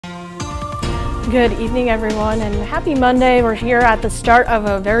Good evening, everyone, and happy Monday. We're here at the start of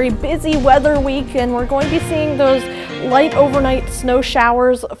a very busy weather week, and we're going to be seeing those light overnight snow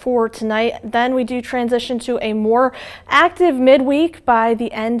showers for tonight. Then we do transition to a more active midweek by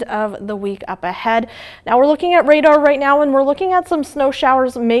the end of the week up ahead. Now we're looking at radar right now, and we're looking at some snow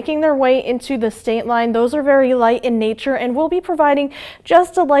showers making their way into the state line. Those are very light in nature and will be providing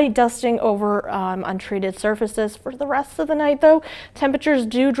just a light dusting over untreated surfaces. For the rest of the night, though, temperatures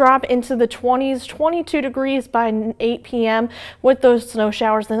do drop into the 20s, 22 degrees by 8 p.m. with those snow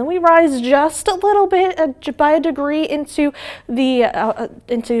showers. And then we rise just a little bit by a degree into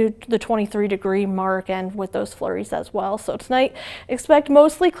the 23 degree mark, and with those flurries as well. So tonight, expect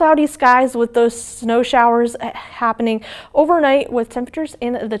mostly cloudy skies with those snow showers happening overnight with temperatures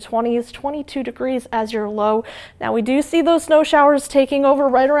in the 20s, 22 degrees as your low. Now we do see those snow showers taking over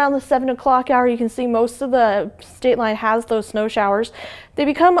right around the 7 o'clock hour. You can see most of the state line has those snow showers. They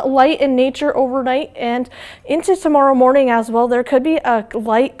become light in nature overnight and into tomorrow morning as well. There could be a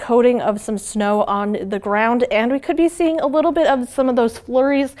light coating of some snow on the ground, and we could be seeing a little bit of some of those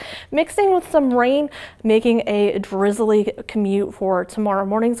flurries mixing with some rain, making a drizzly commute for tomorrow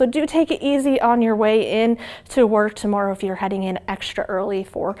morning. So do take it easy on your way in to work tomorrow if you're heading in extra early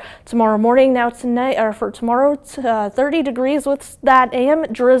for tomorrow morning. Now tonight, or for tomorrow, 30 degrees with that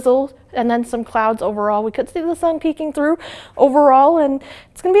AM drizzle and then some clouds overall. We could see the sun peeking through overall, and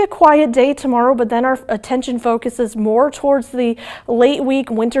it's going to be a quiet day tomorrow, but then our attention focuses more towards the late week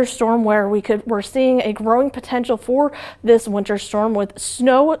winter storm, where we're seeing a growing potential for this winter storm with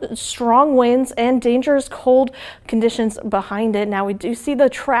snow, strong winds, and dangerous cold conditions behind it. Now we do see the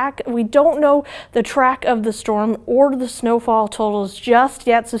track. We don't know the track of the storm or the snowfall totals just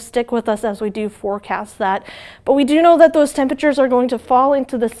yet, so stick with us as we do forecast that. But we do know that those temperatures are going to fall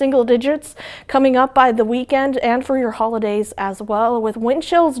into the single digits coming up by the weekend and for your holidays as well, with wind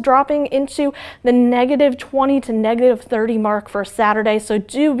chills dropping into the -20 to -30 mark for Saturday. So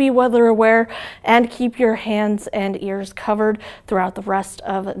do be weather aware and keep your hands and ears covered throughout the rest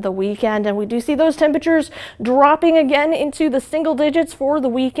of the weekend. And we do see those temperatures dropping again into the single digits for the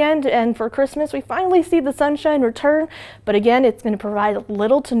weekend, and for Christmas we finally see the sunshine return, but again it's going to provide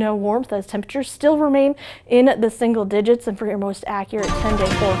little to no warmth as temperatures still remain in the single digits. And for your most accurate 10-day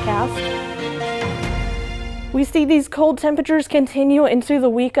forecast, we see these cold temperatures continue into the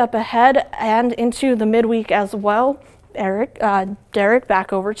week up ahead and into the midweek as well. Derek,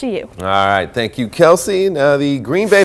 back over to you. All right, thank you, Kelsey. Now the Green Bay